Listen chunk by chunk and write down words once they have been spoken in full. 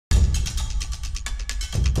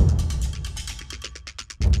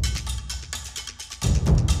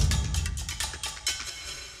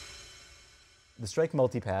The Strike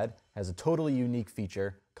MultiPad has a totally unique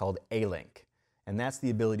feature called A-Link, and that's the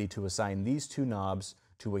ability to assign these two knobs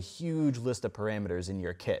to a huge list of parameters in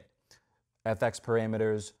your kit. FX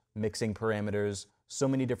parameters, mixing parameters, so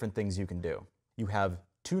many different things you can do. You have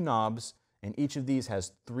two knobs, and each of these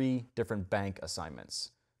has 3 different bank assignments.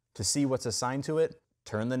 To see what's assigned to it,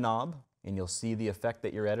 turn the knob, and you'll see the effect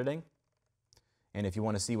that you're editing. And if you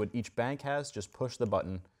want to see what each bank has, just push the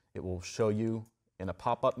button. It will show you in a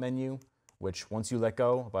pop-up menu, which once you let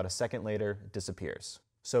go, about a second later, it disappears.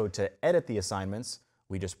 So to edit the assignments,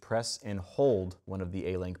 we just press and hold one of the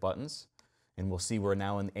A-Link buttons, and we'll see we're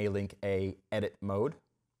now in A-Link A edit mode.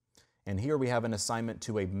 And here we have an assignment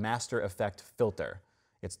to a master effect filter.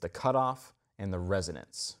 It's the cutoff and the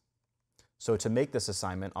resonance. So to make this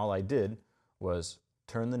assignment, all I did was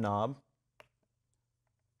turn the knob,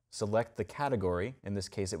 select the category, in this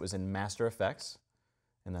case it was in Master Effects,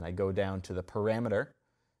 and then I go down to the parameter,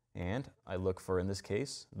 and I look for, in this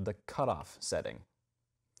case, the cutoff setting.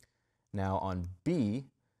 Now on B,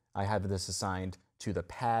 I have this assigned to the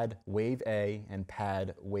pad wave A and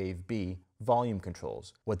pad wave B volume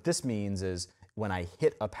controls. What this means is when I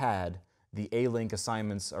hit a pad, the A-Link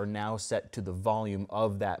assignments are now set to the volume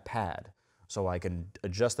of that pad. So I can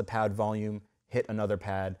adjust the pad volume, hit another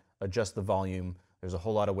pad, adjust the volume. There's a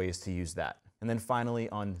whole lot of ways to use that. And then finally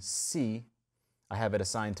on C, I have it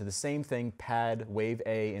assigned to the same thing, pad wave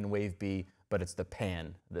A and wave B, but it's the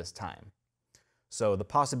pan this time. So the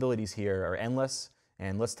possibilities here are endless,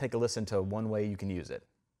 and let's take a listen to one way you can use it.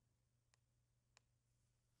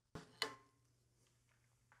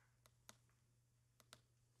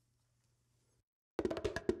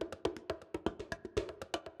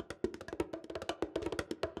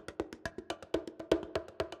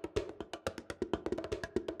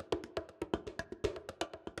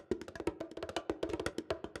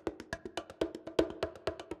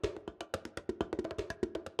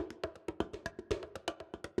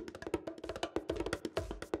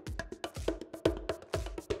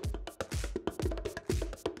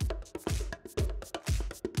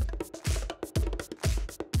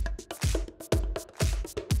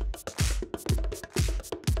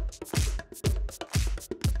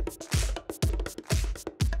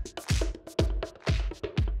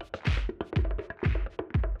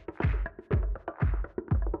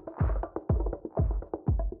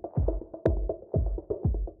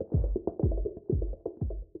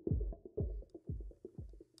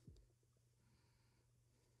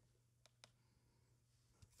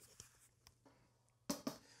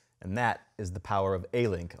 And that is the power of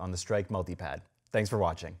A-Link on the Strike MultiPad. Thanks for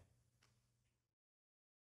watching.